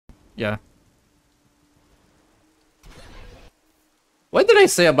Yeah. What did I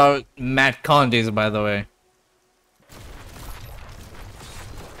say about Matt Condes, by the way?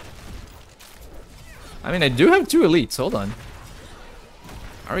 I mean, I do have 2 elites. Hold on.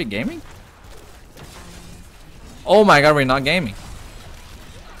 Are we gaming? Oh my god, we're not gaming.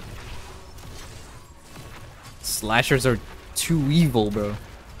 Slashers are too evil, bro.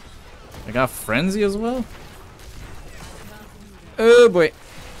 I got Frenzy as well. Oh boy.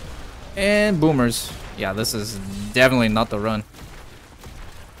 And boomers. Yeah, this is definitely not the run.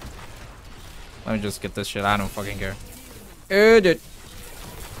 Let me just get this shit. I don't fucking care. Oh, dude.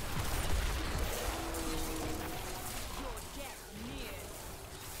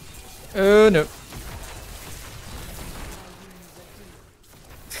 Oh no.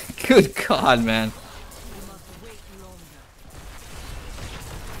 Good god, man.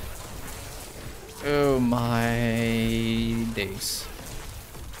 Oh my days.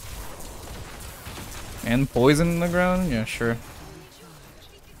 And poison in the ground? Yeah, sure.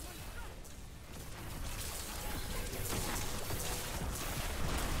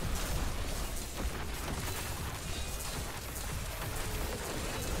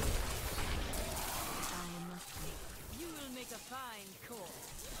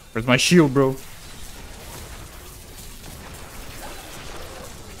 Where's my shield, bro?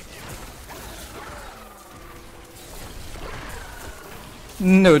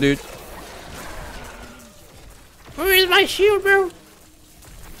 No, dude. Where is my shield, bro?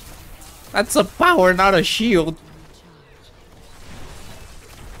 That's a power, not a shield.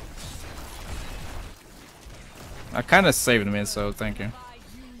 I kind of saved me, so thank you.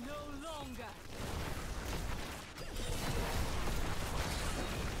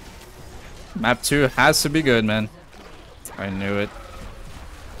 Map 2 has to be good, man. I knew it.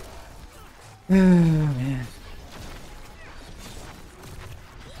 Oh, man.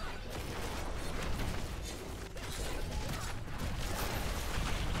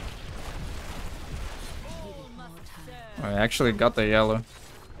 I actually got the yellow.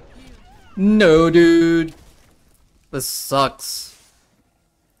 No, dude. This sucks.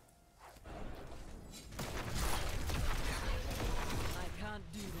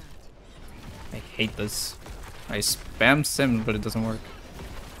 I hate this. I spam sim, but it doesn't work.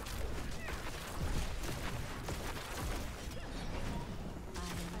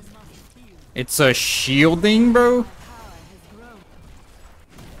 It's a shielding, bro?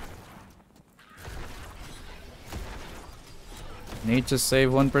 Need to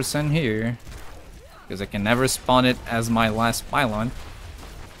save 1% here. Because I can never spawn it as my last pylon.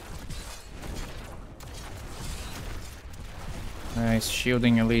 Nice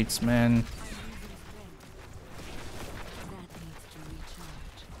shielding elites, man.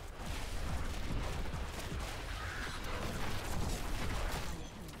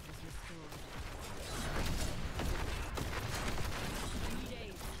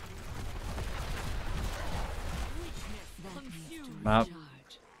 Map.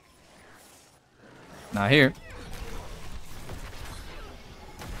 Not here.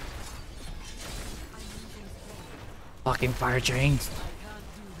 Fucking fire chains.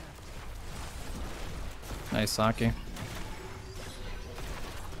 Nice Saki.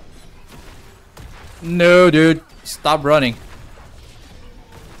 No, dude. Stop running.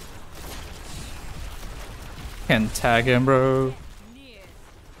 Can't tag him, bro.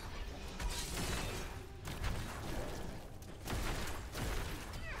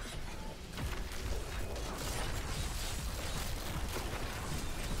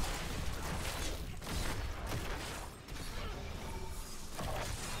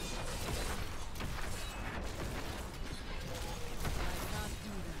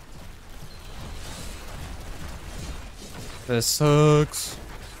 This sucks.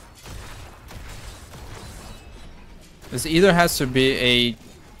 This either has to be a...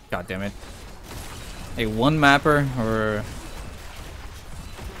 God damn it. A one mapper or...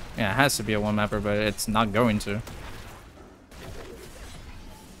 Yeah, it has to be a one mapper, but it's not going to.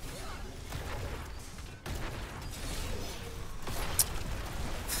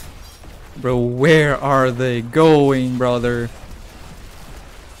 Bro, where are they going, brother?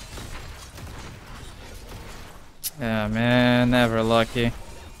 Yeah, man, never lucky.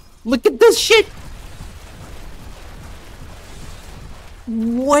 Look at this shit!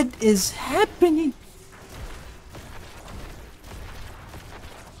 What is happening?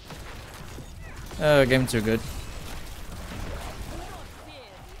 Oh, game too good.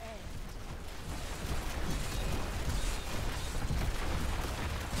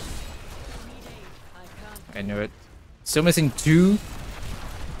 I knew it. Still missing 2?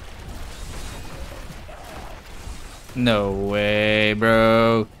 No way,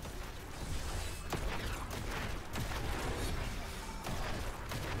 bro.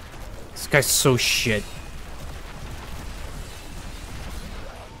 guy's so shit.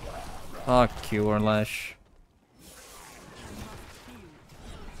 Fuck you, Orlash.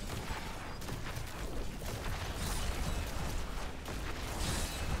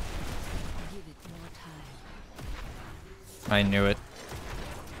 I knew it.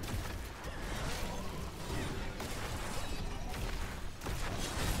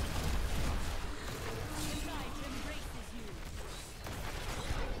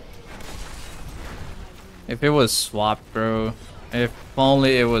 If it was swapped, bro. If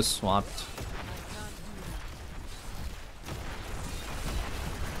only it was swapped.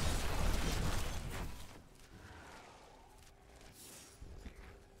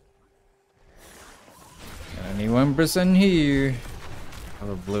 Only 1% here. I have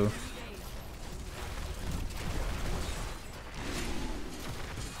a blue.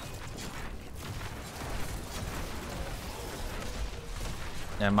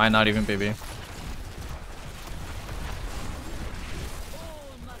 Yeah, might not even be.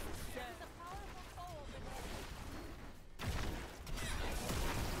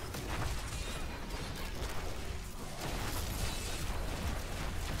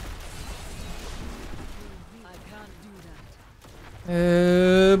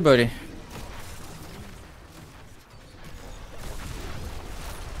 Buddy.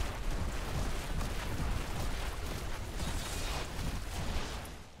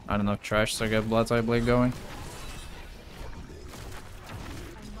 I don't know, trash, so I get Blood Type Blade going.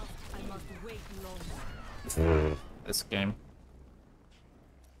 This game.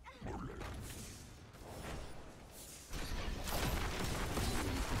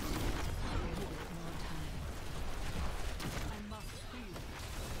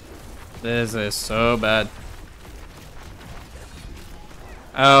 This is so bad.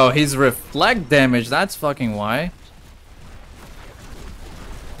 Oh, he's reflect damage. That's fucking why.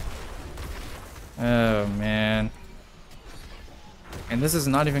 Oh, man. And this is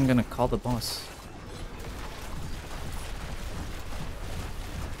not even gonna call the boss.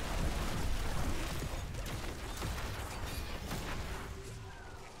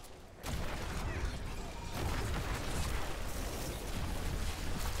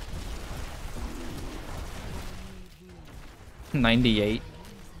 $98.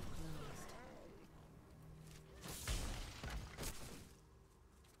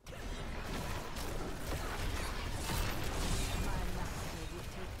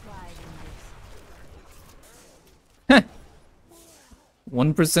 Heh.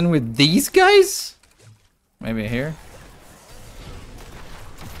 1% with these guys? Maybe here.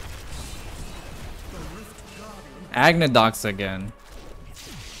 Agnadox again.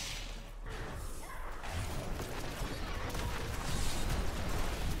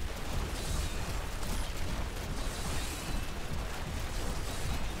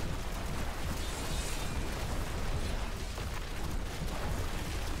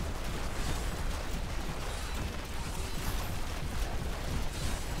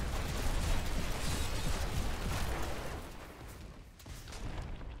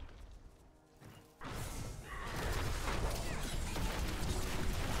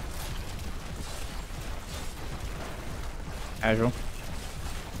 Casual.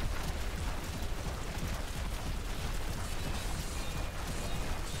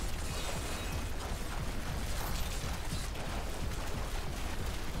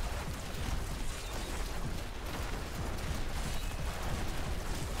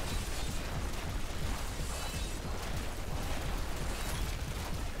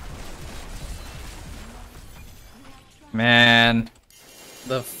 Man,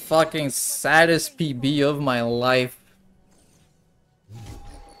 the fucking saddest PB of my life.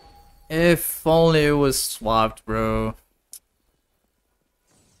 If only it was swapped, bro.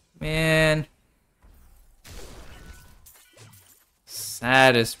 Man.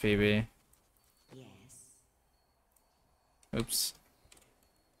 Saddest PB. Oops.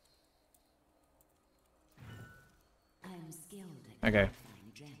 Okay.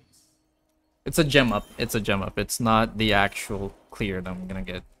 It's a gem up. It's a gem up. It's not the actual clear that I'm gonna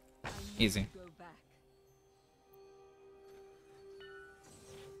get. Easy.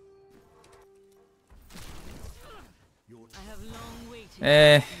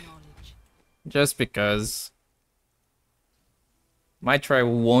 Just because. Might try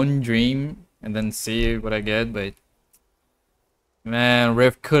one dream and then see what I get, but man,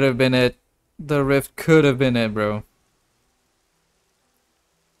 Rift could have been it. The Rift could have been it, bro.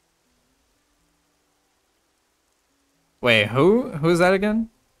 Wait, who's that again?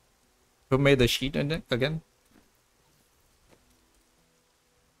 Who made the sheet in it again?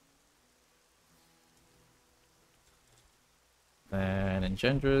 And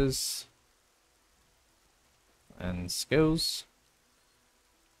Enchantress. and skills.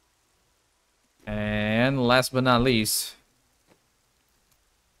 And last but not least,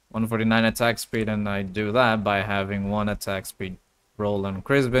 149 attack speed, and I do that by having 1 attack speed roll on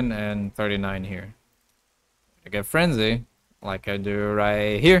Crispin and 39 here. I get Frenzy, like I do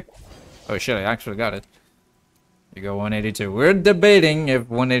right here. Oh shit, I actually got it. You go 182. We're debating if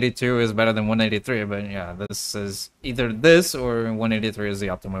 182 is better than 183, but yeah, this is either this or 183 is the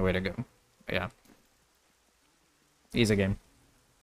optimal way to go. But yeah. Easy game.